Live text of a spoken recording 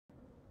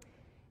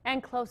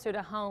And closer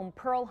to home,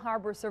 Pearl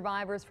Harbor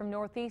survivors from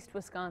northeast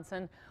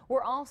Wisconsin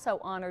were also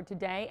honored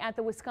today at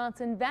the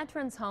Wisconsin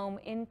Veterans Home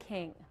in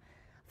King.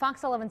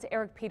 Fox 11's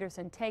Eric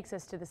Peterson takes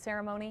us to the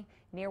ceremony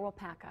near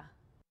Waupaca.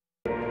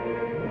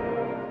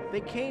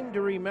 They came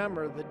to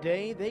remember the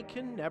day they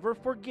can never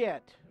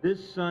forget.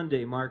 This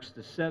Sunday marks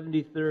the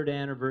 73rd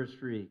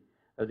anniversary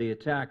of the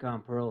attack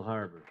on Pearl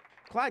Harbor.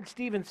 Clyde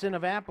Stevenson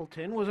of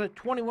Appleton was a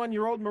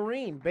 21-year-old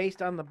Marine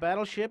based on the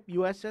battleship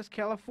USS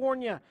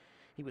California.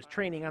 He was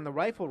training on the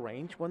rifle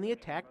range when the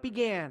attack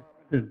began.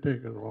 Didn't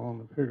take us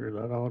long to figure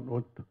that out,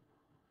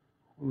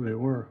 who they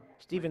were.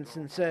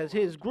 Stevenson says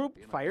his group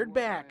fired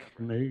back.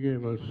 And they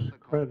gave us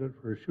credit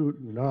for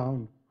shooting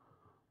down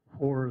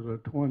 4 of the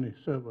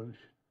 27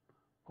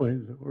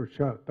 planes that were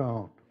shot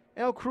down.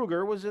 Al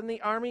Kruger was in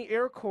the Army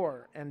Air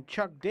Corps, and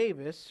Chuck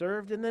Davis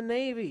served in the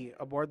Navy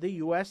aboard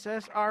the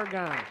USS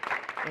Argonne.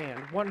 And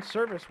one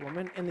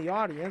servicewoman in the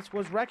audience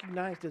was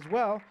recognized as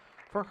well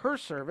for her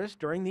service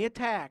during the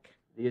attack.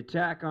 The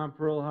attack on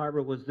Pearl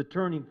Harbor was the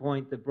turning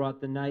point that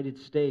brought the United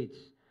States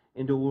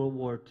into World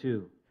War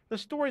II. The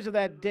stories of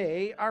that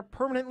day are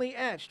permanently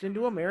etched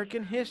into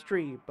American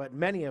history, but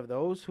many of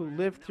those who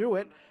lived through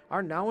it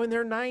are now in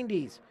their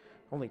 90s.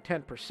 Only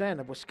 10%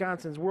 of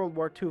Wisconsin's World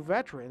War II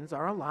veterans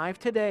are alive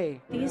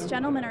today. These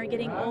gentlemen are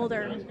getting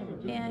older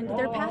and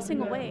they're passing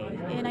away,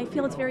 and I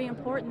feel it's very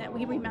important that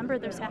we remember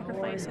their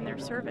sacrifice and their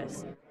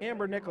service.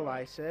 Amber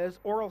Nicolai says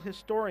oral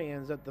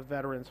historians at the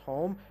Veterans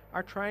Home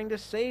are trying to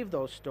save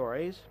those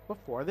stories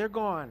before they're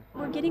gone.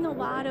 We're getting a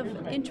lot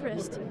of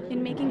interest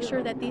in making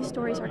sure that these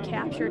stories are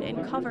captured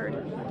and covered,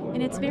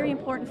 and it's very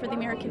important for the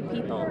American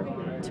people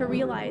to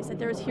realize that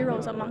there's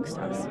heroes amongst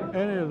us.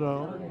 Any of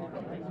the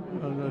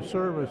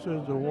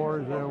services, the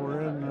wars that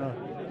were in,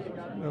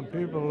 the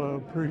people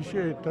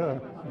appreciate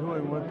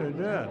doing what they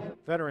did.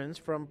 Veterans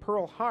from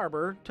Pearl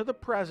Harbor to the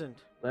present.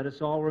 Let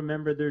us all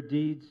remember their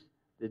deeds,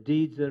 the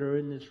deeds that are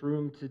in this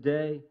room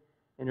today,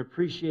 and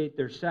appreciate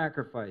their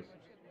sacrifices,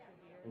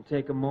 and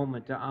take a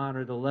moment to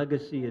honor the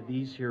legacy of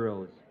these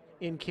heroes.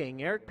 In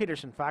King, Eric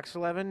Peterson, Fox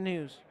 11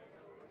 News.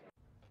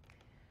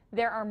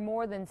 There are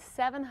more than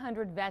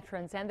 700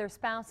 veterans and their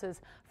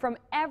spouses from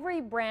every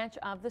branch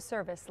of the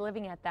service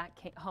living at that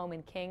home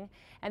in King,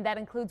 and that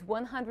includes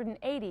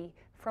 180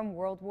 from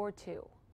World War II.